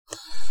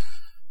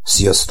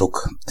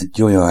Sziasztok!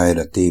 Egy olyan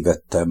helyre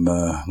tévedtem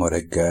ma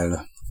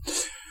reggel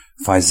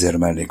Pfizer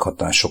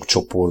mellékhatások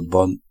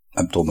csoportban.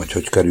 Nem tudom,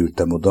 hogy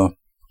kerültem oda.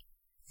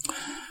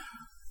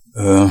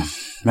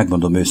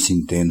 Megmondom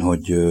őszintén,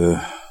 hogy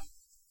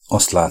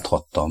azt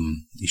láthattam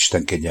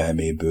Isten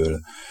kegyelméből,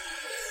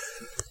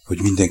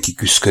 hogy mindenki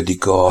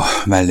küszködik a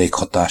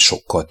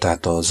mellékhatásokkal,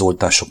 tehát az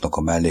oltásoknak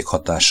a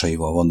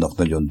mellékhatásaival. Vannak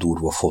nagyon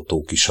durva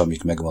fotók is,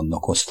 amik meg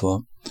vannak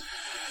osztva.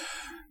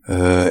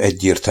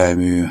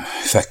 Egyértelmű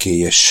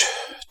fekélyes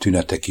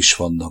tünetek is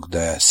vannak,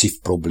 de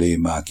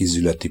szívproblémák,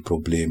 izületi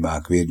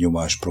problémák,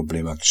 vérnyomás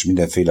problémák és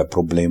mindenféle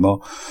probléma,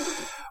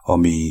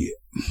 ami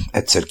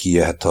egyszer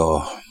kijöhet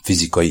a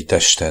fizikai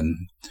testen,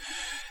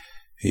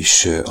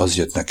 és az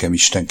jött nekem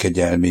Isten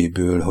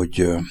kegyelméből,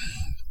 hogy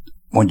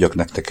mondjak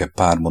nektek egy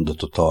pár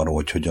mondatot arról,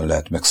 hogy hogyan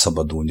lehet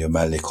megszabadulni a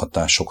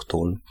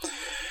mellékhatásoktól.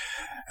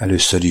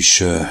 Először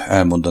is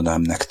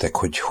elmondanám nektek,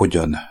 hogy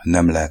hogyan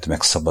nem lehet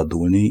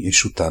megszabadulni,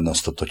 és utána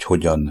azt, hogy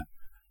hogyan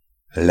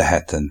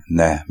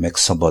lehetne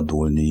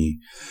megszabadulni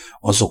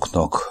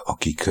azoknak,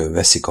 akik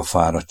veszik a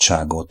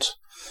fáradtságot,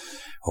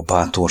 a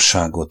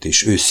bátorságot,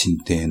 és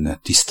őszintén,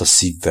 tiszta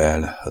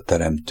szívvel a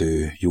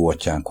Teremtő jó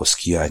atyánkhoz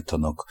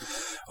kiáltanak,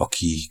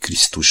 aki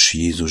Krisztus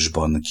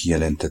Jézusban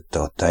kijelentette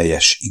a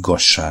teljes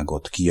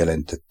igazságot,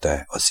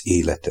 kijelentette az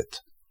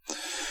életet.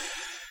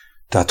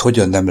 Tehát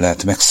hogyan nem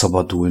lehet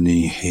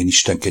megszabadulni, én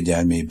Isten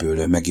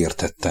kegyelméből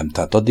megértettem.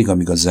 Tehát addig,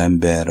 amíg az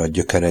ember a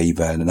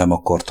gyökereivel nem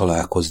akar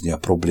találkozni a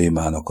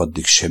problémának,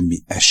 addig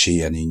semmi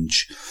esélye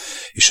nincs.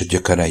 És a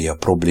gyökerei a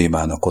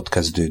problémának ott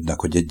kezdődnek,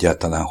 hogy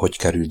egyáltalán hogy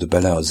került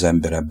bele az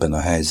ember ebben a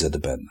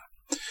helyzetben.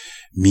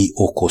 Mi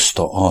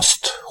okozta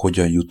azt,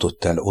 hogyan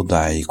jutott el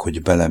odáig,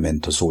 hogy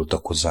belement az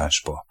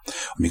oltakozásba.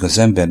 Amíg az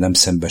ember nem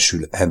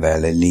szembesül evel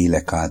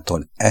lélek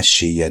által,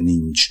 esélye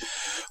nincs,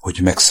 hogy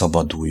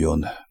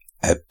megszabaduljon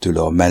ettől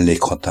a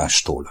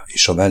mellékhatástól,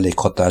 és a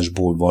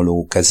mellékhatásból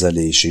való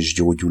kezelés és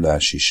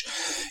gyógyulás is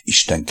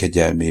Isten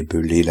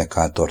kegyelméből lélek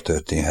által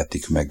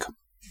történhetik meg.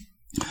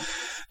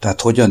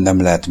 Tehát hogyan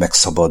nem lehet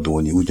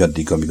megszabadulni úgy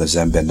addig, amíg az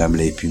ember nem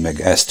lépi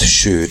meg ezt,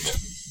 sőt,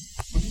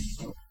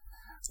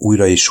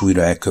 újra és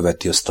újra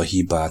elköveti azt a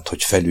hibát,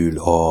 hogy felül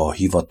a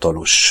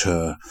hivatalos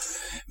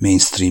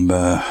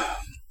mainstream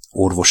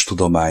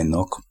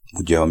orvostudománynak,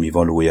 ugye, ami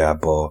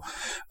valójában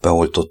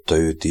beoltotta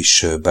őt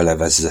is,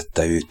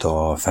 belevezette őt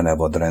a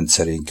fenevad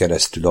rendszerén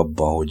keresztül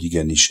abba, hogy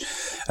igenis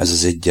ez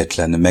az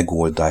egyetlen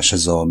megoldás,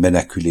 ez a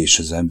menekülés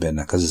az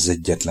embernek, ez az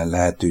egyetlen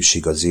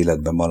lehetőség az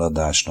életben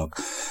maradásnak,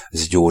 ez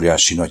egy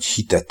óriási nagy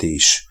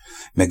hitetés,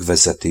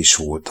 megvezetés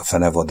volt a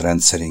fenevad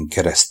rendszerén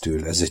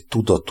keresztül, ez egy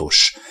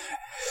tudatos,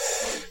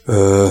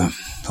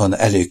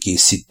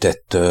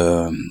 előkészített,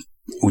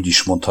 úgy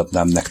is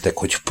mondhatnám nektek,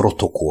 hogy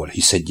protokoll,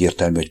 hisz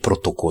egyértelmű, hogy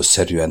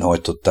protokollszerűen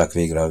hajtották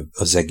végre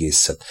az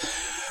egészet.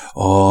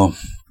 A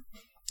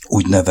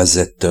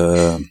úgynevezett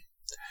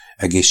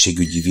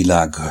egészségügyi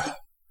világ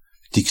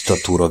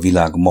diktatúra,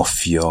 világ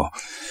maffia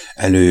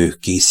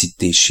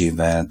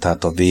előkészítésével,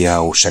 tehát a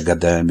WHO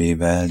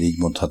segedelmével, így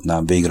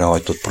mondhatnám,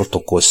 végrehajtott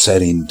protokoll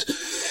szerint,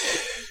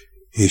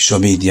 és a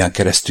médián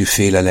keresztül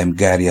félelem,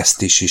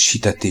 gerjesztés és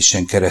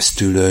hitetésen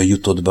keresztül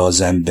jutott be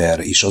az ember,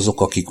 és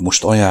azok, akik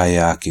most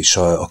ajánlják, és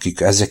akik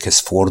ezekhez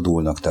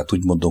fordulnak, tehát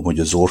úgy mondom, hogy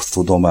az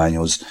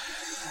orvostudományhoz,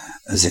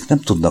 ezek nem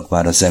tudnak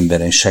már az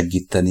emberen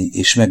segíteni,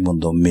 és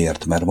megmondom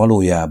miért, mert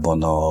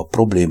valójában a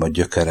probléma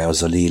gyökere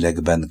az a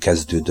lélekben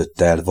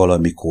kezdődött el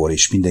valamikor,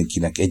 és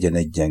mindenkinek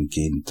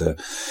egyen-egyenként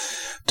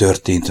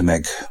történt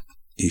meg,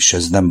 és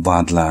ez nem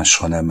vádlás,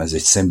 hanem ez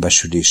egy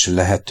szembesülés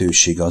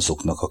lehetősége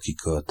azoknak,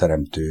 akik a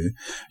Teremtő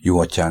jó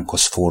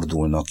atyánkhoz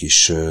fordulnak,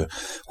 és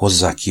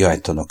hozzá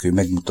kiáltanak, ő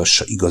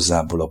megmutassa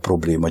igazából a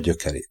probléma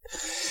gyökerét.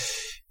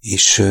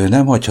 És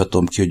nem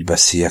hagyhatom ki, hogy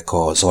beszéljek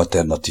az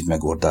alternatív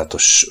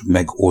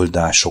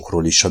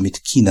megoldásokról is, amit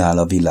kínál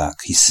a világ,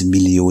 hisz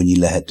milliónyi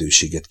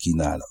lehetőséget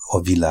kínál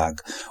a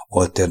világ,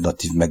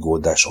 alternatív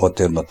megoldás,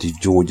 alternatív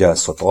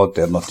gyógyászat,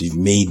 alternatív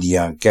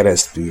médián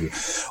keresztül,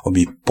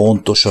 ami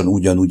pontosan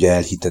ugyanúgy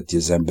elhiteti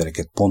az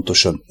embereket,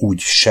 pontosan úgy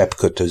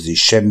sebkötözi,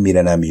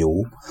 semmire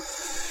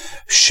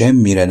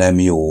nem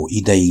jó,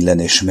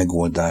 ideiglenes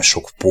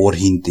megoldások,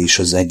 porhintés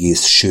az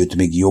egész, sőt,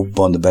 még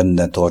jobban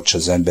benne tartsa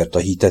az embert a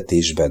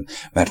hitetésben,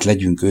 mert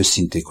legyünk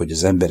őszinték, hogy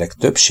az emberek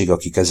többség,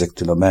 akik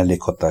ezektől a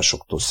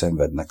mellékhatásoktól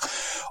szenvednek,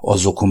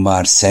 azok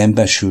már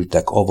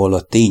szembesültek avval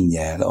a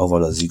ténnyel,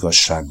 avval az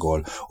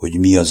igazsággal, hogy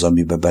mi az,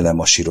 amiben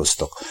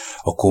belemasíroztak.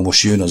 Akkor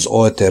most jön az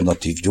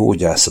alternatív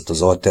gyógyászat,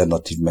 az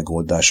alternatív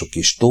megoldások,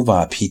 és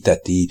tovább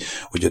hiteti,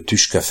 hogy a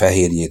tüske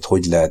fehérjét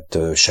hogy lehet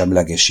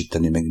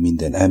semlegesíteni, meg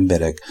minden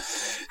emberek.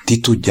 Ti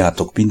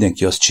tudjátok,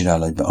 mindenki azt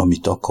csinál,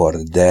 amit akar,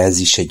 de ez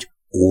is egy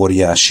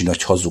óriási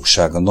nagy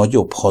hazugság. A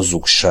nagyobb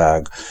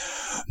hazugság,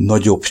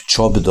 nagyobb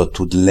csapda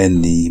tud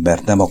lenni,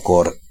 mert nem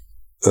akar,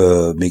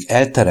 még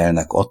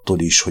elterelnek attól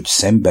is, hogy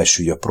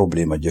szembesülj a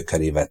probléma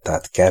gyökerével,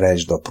 tehát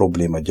keresd a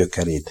probléma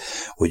gyökerét,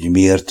 hogy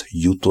miért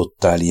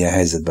jutottál ilyen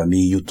helyzetben, mi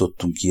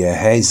jutottunk ilyen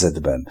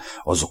helyzetben,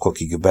 azok,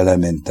 akik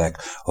belementek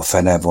a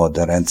fenevad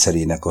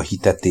rendszerének a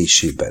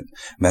hitetésében,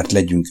 mert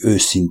legyünk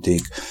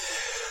őszinték,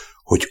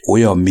 hogy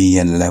olyan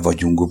mélyen le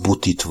vagyunk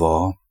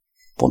butítva,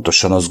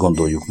 pontosan azt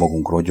gondoljuk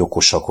magunkról, hogy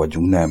okosak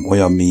vagyunk, nem,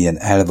 olyan mélyen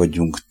el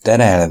vagyunk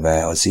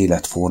terelve az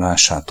élet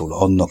forrásától,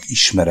 annak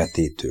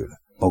ismeretétől,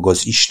 maga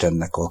az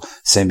Istennek a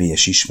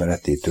személyes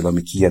ismeretétől,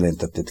 ami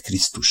kijelentetett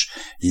Krisztus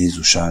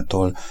Jézus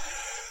által,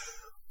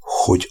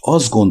 hogy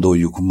azt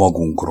gondoljuk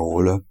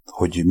magunkról,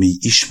 hogy mi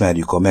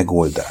ismerjük a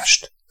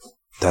megoldást.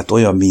 Tehát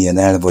olyan mélyen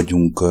el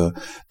vagyunk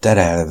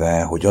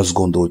terelve, hogy azt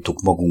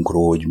gondoltuk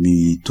magunkról, hogy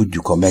mi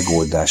tudjuk a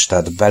megoldást.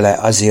 Tehát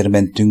azért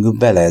mentünk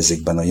bele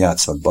ezekben a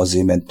játszmakba,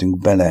 azért mentünk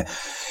bele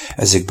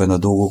ezekben a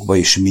dolgokba,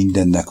 és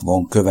mindennek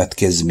van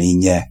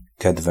következménye,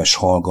 kedves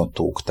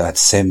hallgatók. Tehát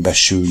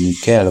szembesülni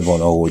kell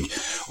valahogy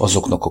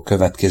azoknak a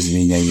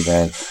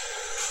következményeivel,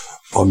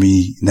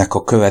 aminek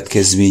a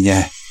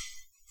következménye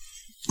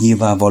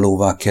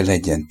nyilvánvalóvá kell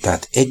legyen.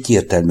 Tehát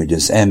egyértelmű, hogy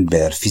az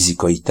ember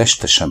fizikai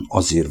teste sem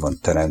azért van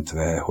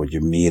teremtve,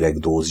 hogy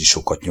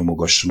méregdózisokat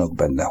nyomogassanak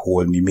benne,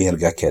 holmi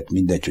mérgeket,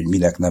 mindegy, hogy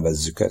minek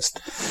nevezzük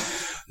ezt.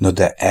 Na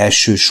de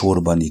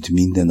elsősorban itt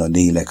minden a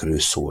lélekről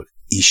szól.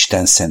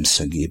 Isten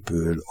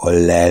szemszögéből a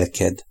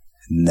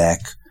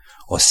lelkednek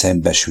a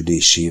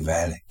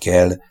szembesülésével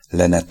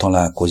kellene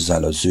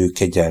találkozzál az ő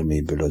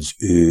kegyelméből, az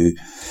ő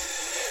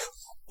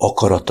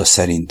akarata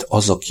szerint.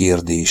 Az a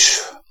kérdés,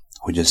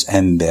 hogy az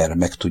ember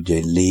meg tudja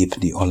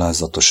lépni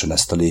alázatosan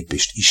ezt a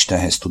lépést,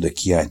 Istenhez tud-e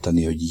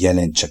kiáltani, hogy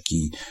jelentse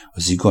ki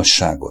az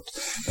igazságot.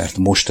 Mert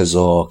most ez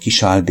a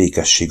kis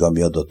álbékesség,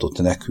 ami adatott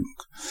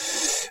nekünk,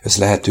 ez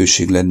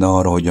lehetőség lenne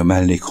arra, hogy a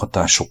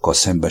mellékhatásokkal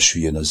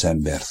szembesüljön az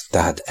ember.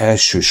 Tehát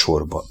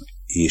elsősorban,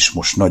 és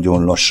most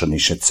nagyon lassan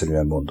és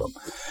egyszerűen mondom,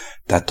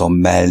 tehát a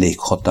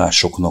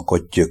mellékhatásoknak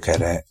a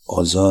gyökere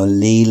az a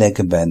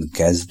lélekben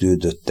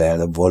kezdődött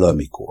el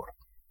valamikor.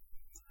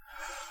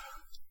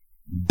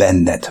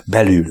 Benned,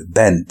 belül,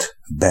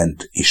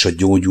 bent, és a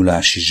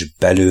gyógyulás is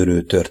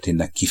belülről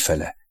történnek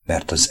kifele,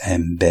 mert az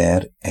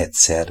ember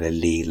egyszerre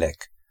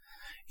lélek,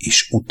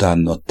 és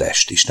utána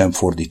test, és nem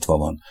fordítva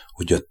van,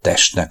 hogy a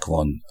testnek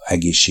van,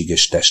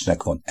 egészséges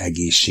testnek van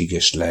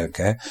egészséges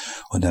lelke,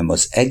 hanem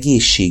az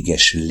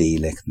egészséges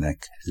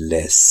léleknek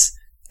lesz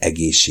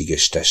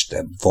egészséges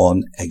teste,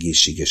 van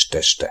egészséges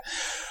teste.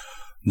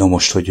 Na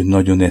most, hogy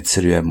nagyon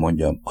egyszerűen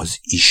mondjam, az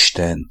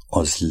Isten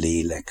az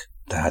lélek,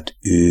 tehát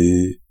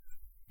ő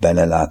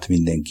belelát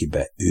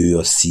mindenkibe, ő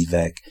a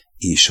szívek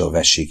és a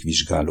vesék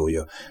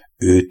vizsgálója.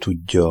 Ő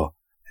tudja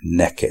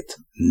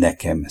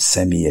nekem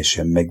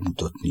személyesen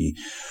megmutatni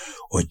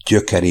a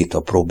gyökerét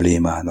a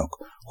problémának,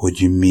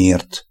 hogy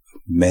miért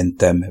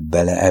mentem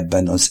bele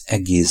ebben az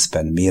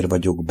egészben, miért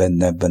vagyok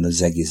benne ebben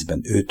az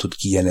egészben. Ő tud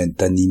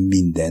kijelenteni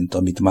mindent,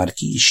 amit már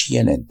ki is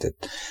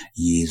jelentett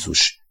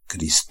Jézus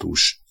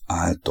Krisztus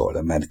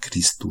által, mert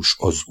Krisztus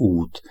az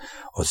út,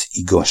 az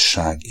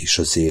igazság és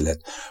az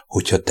élet.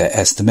 Hogyha te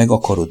ezt meg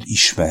akarod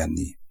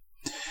ismerni,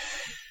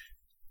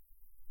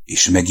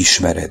 és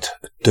megismered,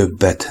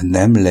 többet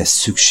nem lesz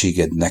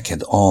szükséged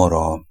neked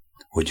arra,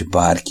 hogy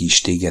bárki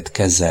is téged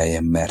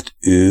kezeljen, mert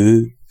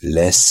ő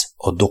lesz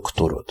a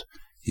doktorod.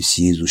 Hisz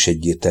Jézus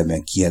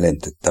egyértelműen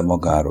kijelentette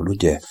magáról,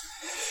 ugye?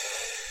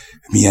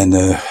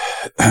 Milyen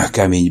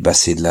kemény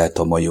beszéd lehet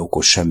a mai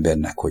okos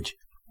embernek, hogy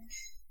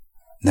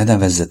ne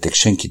nevezzetek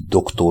senkit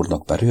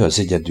doktornak, mert ő az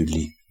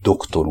egyedüli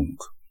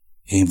doktorunk.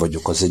 Én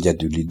vagyok az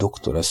egyedüli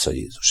doktor, azt a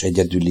Jézus.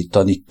 Egyedüli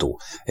tanító,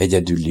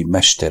 egyedüli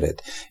mestered,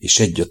 és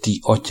egy a ti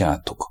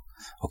atyátok,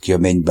 aki a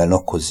mennyben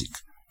lakozik.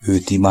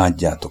 Őt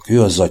imádjátok,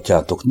 ő az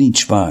atyátok,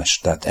 nincs más,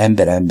 tehát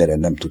emberen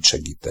nem tud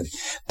segíteni.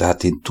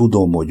 Tehát én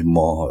tudom, hogy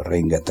ma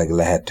rengeteg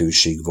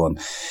lehetőség van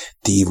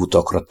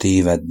tévutakra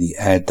tévedni,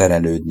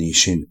 elterelődni,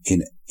 és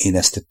én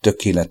ezt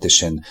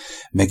tökéletesen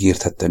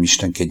megérthettem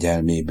Isten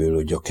kegyelméből,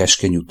 hogy a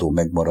keskenyútó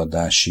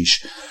megmaradás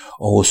is,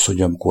 ahhoz,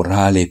 hogy amikor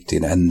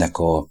ráléptél ennek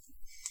a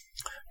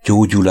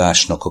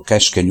gyógyulásnak a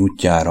keskeny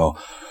útjára,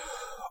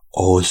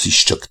 ahhoz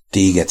is csak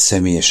téged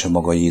személyesen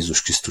maga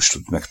Jézus Krisztus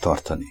tud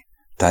megtartani.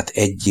 Tehát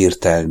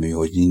egyértelmű,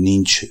 hogy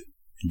nincs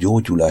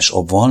gyógyulás.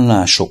 A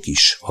vallások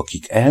is,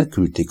 akik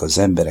elküldték az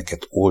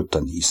embereket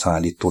oltani, hisz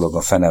állítólag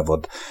a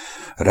fenevad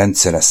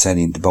rendszere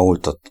szerint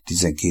beoltott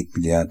 12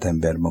 milliárd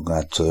ember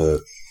magát,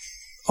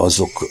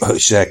 azok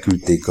is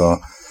elküldték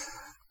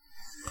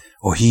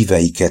a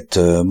híveiket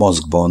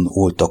maszkban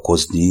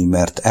oltakozni,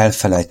 mert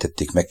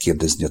elfelejtették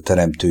megkérdezni a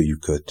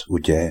teremtőjüket,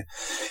 ugye?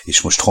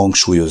 És most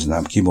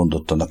hangsúlyoznám,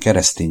 kimondottan a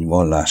keresztény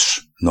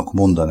vallásnak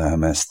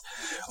mondanám ezt,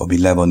 ami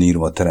le van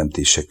írva a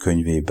teremtések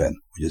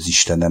könyvében, hogy az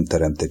Isten nem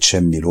teremtett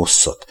semmi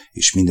rosszat,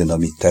 és minden,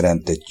 amit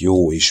teremtett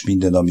jó, és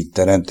minden, amit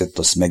teremtett,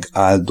 azt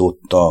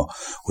megáldotta,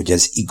 hogy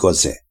ez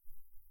igaz-e.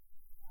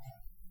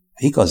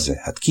 Igaz-e?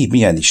 Hát ki?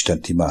 Milyen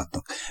Istent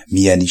imádnak?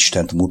 Milyen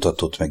Istent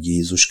mutatott meg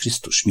Jézus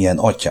Krisztus? Milyen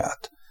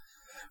atyát?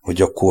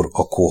 Hogy akkor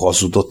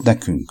hazudott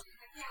nekünk?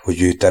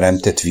 Hogy ő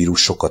teremtett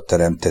vírusokat,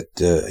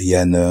 teremtett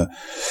ilyen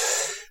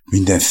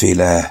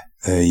mindenféle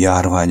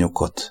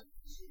járványokat?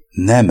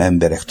 Nem,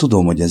 emberek,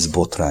 tudom, hogy ez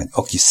botrány.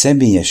 Aki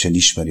személyesen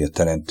ismeri a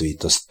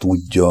teremtőit, az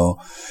tudja,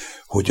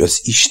 hogy az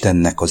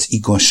Istennek az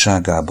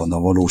igazságában, a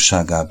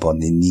valóságában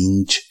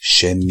nincs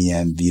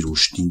semmilyen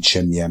vírus, nincs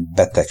semmilyen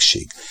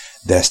betegség.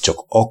 de ezt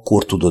csak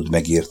akkor tudod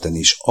megérteni,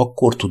 és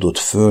akkor tudod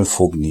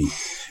fölfogni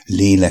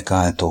lélek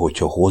által,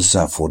 hogyha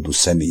hozzáfordul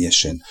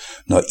személyesen.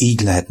 Na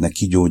így lehetne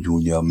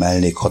kigyógyulni a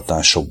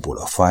mellékhatásokból,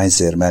 a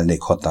Pfizer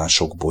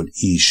mellékhatásokból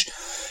is.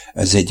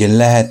 Ez egy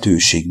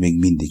lehetőség még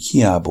mindig,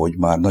 hiába, hogy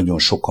már nagyon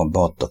sokan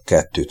beadtak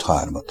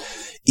 2-3.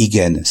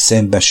 Igen,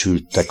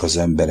 szembesültek az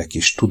emberek,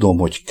 és tudom,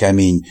 hogy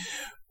kemény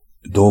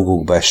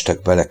dolgokba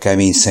estek bele,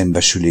 kemény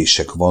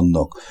szembesülések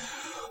vannak,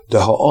 de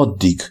ha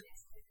addig,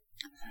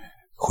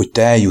 hogy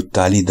te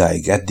eljuttál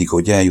idáig,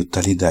 hogy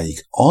eljuttál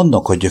idáig,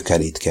 annak a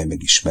gyökerét kell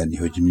megismerni,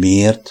 hogy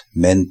miért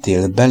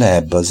mentél bele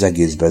ebbe az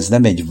egészbe. Ez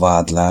nem egy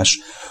vádlás,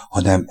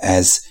 hanem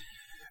ez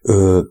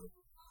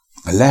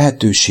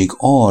lehetőség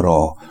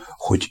arra,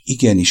 hogy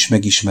igenis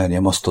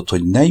megismerjem azt,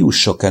 hogy ne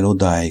jussak el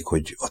odáig,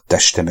 hogy a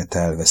testemet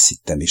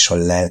elveszítem, és a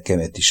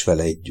lelkemet is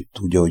vele együtt.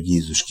 Ugye, hogy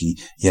Jézus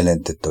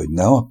kijelentette, hogy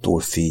ne attól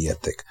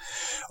féljetek,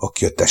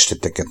 aki a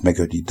testeteket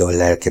megöli, de a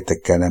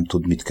lelketekkel nem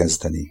tud mit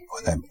kezdeni,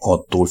 hanem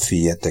attól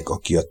féljetek,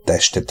 aki a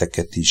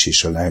testeteket is,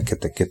 és a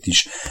lelketeket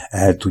is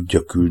el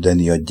tudja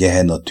küldeni a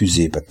Gehenna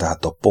tüzébe,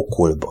 tehát a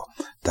pokolba,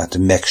 tehát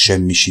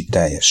megsemmisít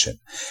teljesen.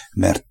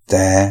 Mert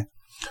te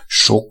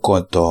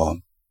sokkal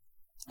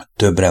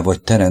többre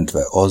vagy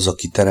teremtve, az,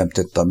 aki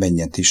teremtette a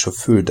mennyet és a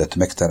földet,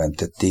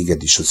 megteremtett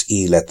téged is, az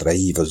életre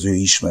hív, az ő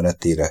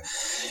ismeretére,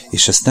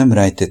 és ezt nem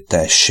rejtette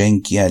el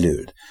senki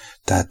elől.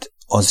 Tehát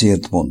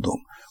azért mondom,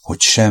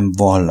 hogy sem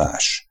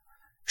vallás,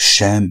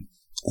 sem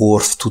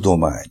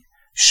orvtudomány,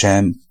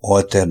 sem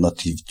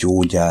alternatív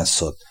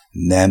gyógyászat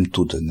nem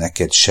tud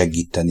neked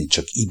segíteni,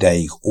 csak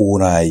ideig,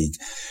 óráig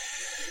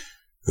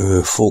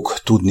fog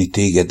tudni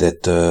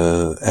tégedet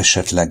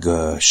esetleg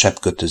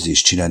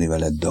sebkötözést csinálni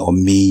veled, de a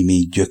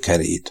mély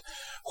gyökerét,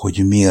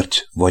 hogy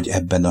miért vagy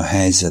ebben a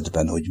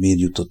helyzetben, hogy miért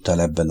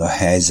jutottál ebben a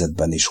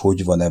helyzetben, és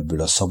hogy van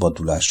ebből a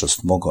szabadulás,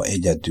 azt maga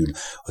egyedül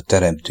a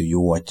Teremtő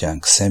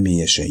Jóatyánk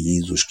személyesen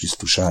Jézus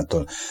Krisztus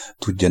által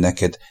tudja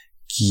neked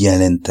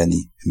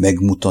kijelenteni,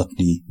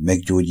 megmutatni,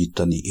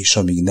 meggyógyítani, és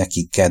amíg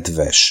neki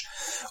kedves,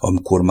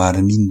 amikor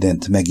már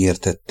mindent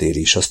megértettél,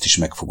 és azt is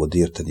meg fogod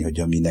érteni, hogy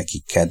ami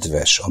neki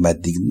kedves,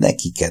 ameddig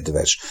neki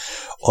kedves,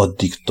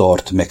 addig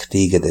tart meg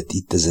tégedet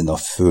itt ezen a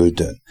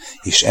földön,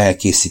 és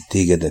elkészít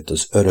tégedet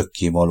az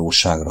örökké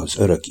valóságra, az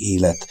örök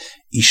élet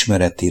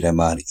ismeretére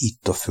már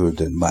itt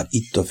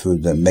a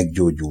földön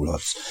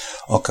meggyógyulhatsz.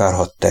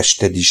 Akárha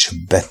tested is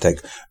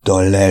beteg, de a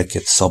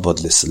lelked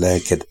szabad lesz, a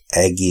lelked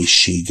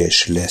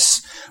egészséges lesz,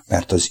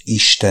 mert az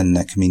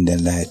Istennek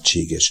minden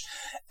lehetséges.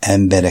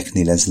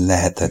 Embereknél ez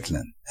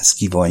lehetetlen, ez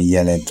ki van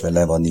jelentve,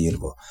 le van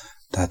írva.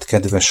 Tehát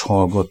kedves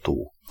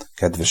hallgató,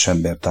 kedves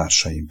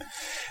embertársaim,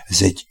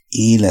 ez egy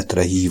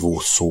életre hívó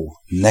szó.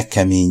 Ne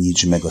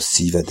keményítsd meg a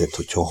szívedet,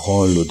 hogyha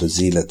hallod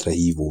az életre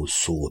hívó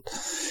szót.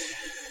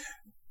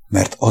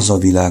 Mert az a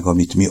világ,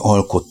 amit mi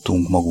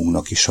alkottunk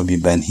magunknak, és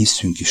amiben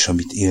hiszünk, és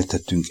amit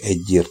éltetünk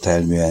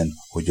egyértelműen,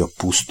 hogy a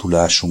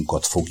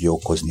pusztulásunkat fogja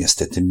okozni. Ezt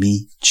tehát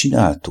mi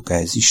csináltuk,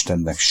 ehhez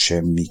Istennek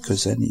semmi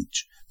köze nincs.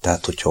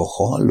 Tehát, hogyha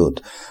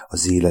hallod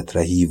az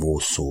életre hívó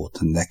szót,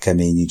 ne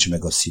keményíts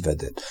meg a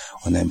szívedet,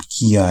 hanem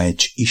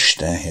kiálts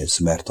Istenhez,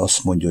 mert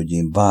azt mondja, hogy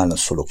én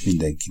válaszolok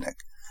mindenkinek.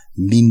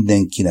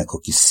 Mindenkinek,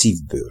 aki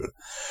szívből,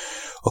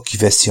 aki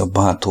veszi a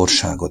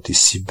bátorságot és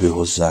szívből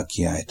hozzá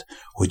kiált,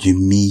 hogy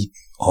mi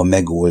a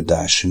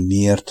megoldás,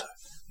 miért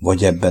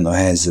vagy ebben a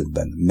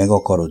helyzetben, meg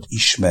akarod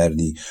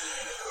ismerni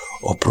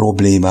a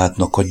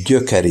problémátnak a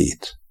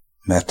gyökerét,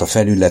 mert a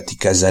felületi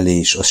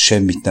kezelés az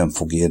semmit nem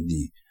fog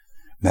érni,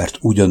 mert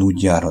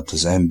ugyanúgy járhat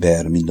az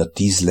ember, mint a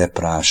 10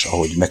 leprás,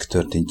 ahogy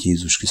megtörtént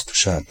Jézus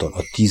Krisztus által.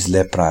 A 10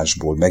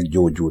 leprásból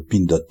meggyógyult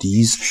mind a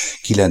 10,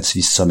 9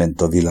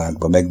 visszament a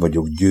világba, meg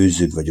vagyok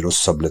győződve, vagy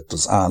rosszabb lett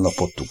az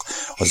állapotuk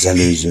az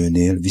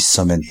előzőnél,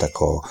 visszamentek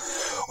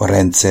a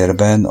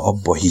rendszerben,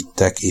 abba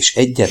hittek, és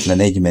egyetlen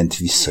egy ment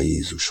vissza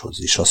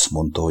Jézushoz, és azt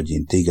mondta, hogy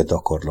én téged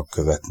akarlak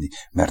követni,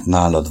 mert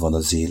nálad van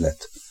az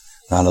élet,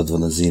 nálad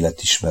van az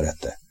élet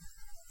ismerete.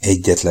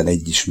 Egyetlen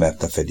egy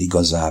ismerte fel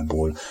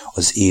igazából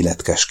az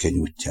élet keskeny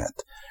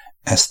útját.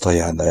 Ezt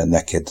ajánlja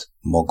neked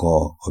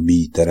maga a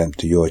mi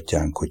Teremtő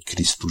Jóatyánk, hogy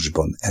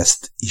Krisztusban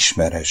ezt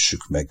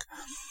ismerhessük meg.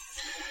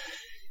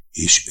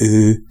 És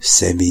ő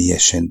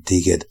személyesen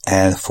téged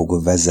el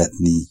fog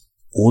vezetni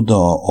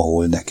oda,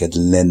 ahol neked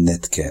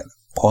lenned kell.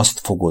 Azt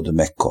fogod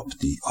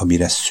megkapni,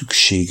 amire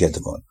szükséged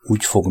van.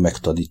 Úgy fog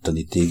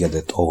megtanítani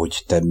tégedet,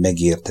 ahogy te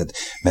megérted,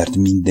 mert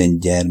minden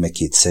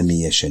gyermekét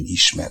személyesen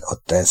ismer.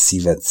 A te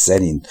szíved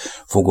szerint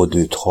fogod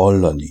őt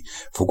hallani,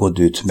 fogod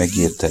őt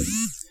megérteni,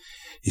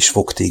 és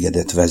fog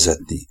tégedet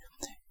vezetni.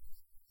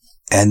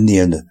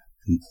 Ennél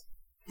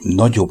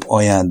nagyobb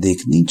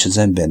ajándék nincs az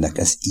embernek,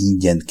 ez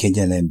ingyen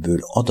kegyelemből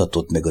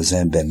adatott meg az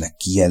embernek,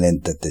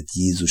 kijelentetett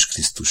Jézus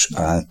Krisztus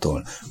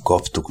által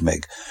kaptuk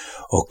meg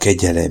a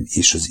kegyelem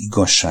és az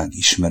igazság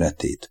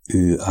ismeretét.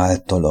 Ő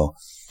általa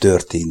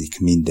történik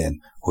minden.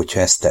 Hogyha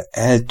ezt te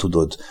el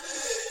tudod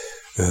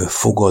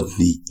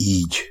fogadni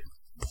így,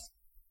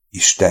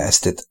 és te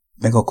ezt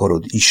meg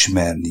akarod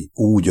ismerni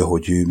úgy,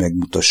 ahogy ő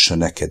megmutassa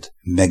neked,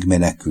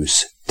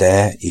 megmenekülsz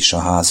te és a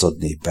házad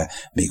népe,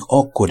 még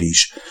akkor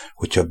is,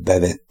 hogyha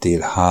bevettél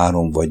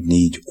 3 vagy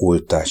 4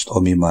 oltást,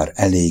 ami már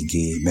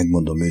eléggé,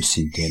 megmondom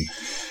őszintén,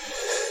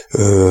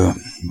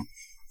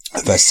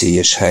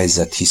 veszélyes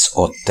helyzet, hisz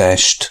a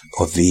test,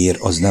 a vér,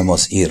 az nem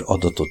az ér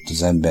adatot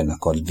az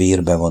embernek, a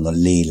vérben van a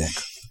lélek.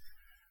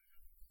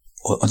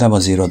 Nem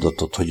azért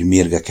adatot, hogy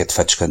mérgeket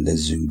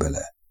fecskendezzünk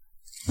bele,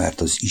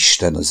 mert az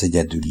Isten az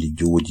egyedüli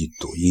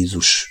gyógyító.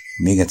 Jézus,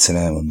 még egyszer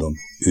elmondom,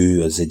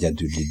 ő az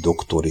egyedüli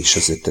doktor, és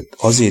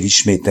azért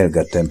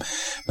ismételgetem,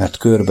 mert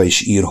körbe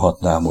is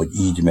írhatnám, hogy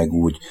így meg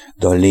úgy,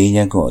 de a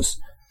lényeg az,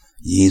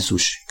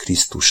 Jézus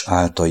Krisztus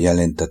által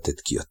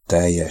jelentetett ki a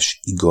teljes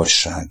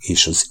igazság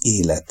és az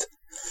élet.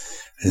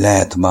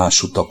 Lehet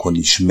más utakon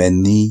is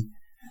menni,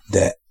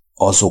 de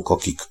azok,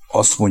 akik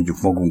azt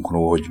mondjuk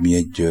magunkról, hogy mi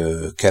egy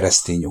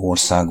keresztény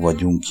ország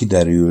vagyunk,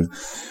 kiderül,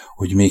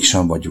 hogy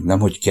mégsem vagyunk, nem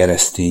hogy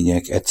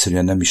keresztények,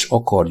 egyszerűen nem is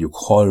akarjuk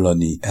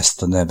hallani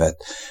ezt a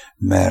nevet,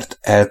 mert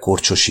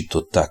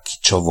elkorcsosították,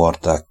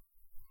 kicsavarták,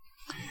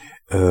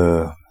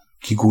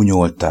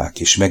 kigúnyolták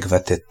és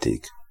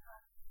megvetették.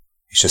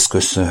 És ezt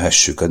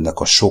köszönhessük ennek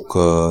a sok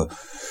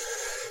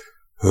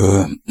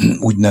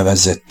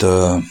úgynevezett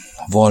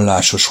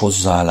vallásos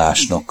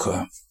hozzáállásnak.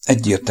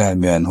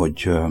 Egyértelműen,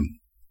 hogy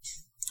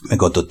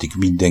megadatik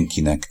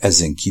mindenkinek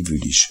ezen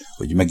kívül is,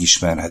 hogy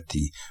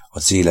megismerheti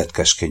az élet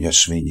keskeny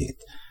ösvényét.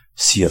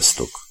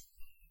 Sziasztok!